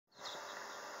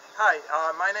Hi,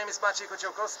 my name is Maciej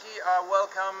Kociołkowski.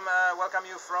 Welcome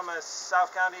you from South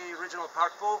County Regional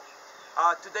Park Pool.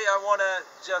 Today I want to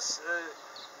just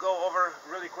go over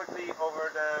really quickly over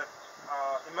the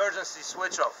emergency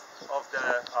switch off of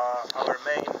our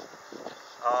main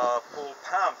pool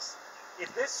pumps.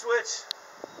 If this switch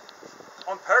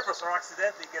on purpose or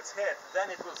accidentally gets hit,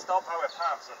 then it will stop our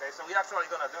pumps. Okay, so we're actually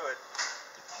going to do it.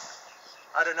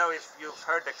 I don't know if you've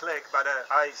heard the click, but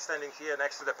I standing here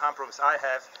next to the pump rooms I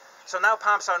have. So now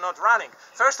pumps are not running.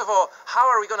 First of all, how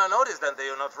are we going to notice that they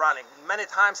are not running? Many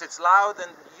times it's loud and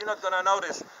you're not going to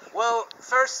notice. Well,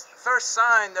 first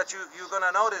sign that you're going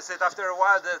to notice it after a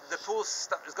while, the pool is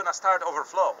going to start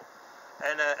overflow.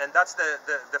 And that's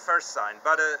the first sign.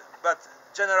 But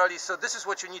generally, so this is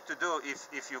what you need to do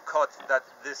if you caught that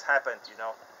this happened, you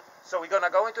know. So we're going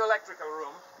to go into electrical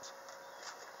room.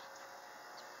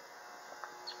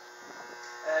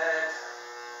 And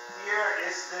here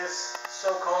is this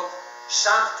so-called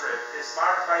shunt trip. It's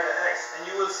marked by the X, and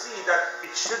you will see that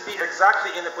it should be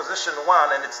exactly in the position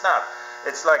 1, and it's not.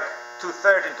 It's like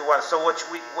 2/3 into 1. So what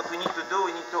we need to do,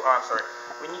 we need to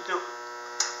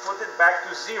put it back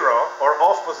to 0 or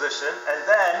off position, and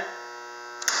then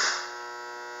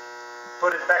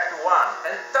put it back to 1.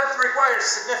 And that requires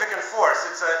significant force.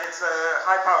 It's a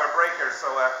high-power breaker. So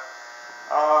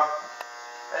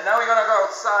and now we're gonna go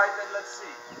outside and let's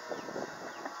see.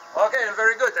 Okay, and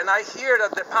very good. And I hear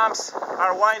that the pumps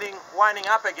are winding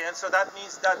up again, so that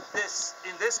means that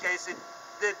in this case, it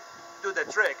did do the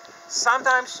trick.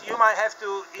 Sometimes you might have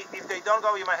to, if they don't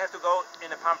go, you might have to go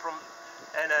in a pump room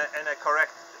and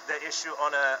correct the issue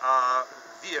on a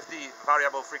VFD,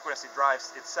 variable frequency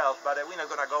drives itself. But we're not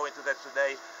gonna go into that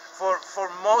today. For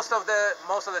most of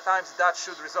the times, that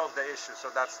should resolve the issue. So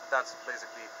that's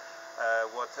basically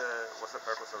what's the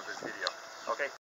purpose of this video. Okay.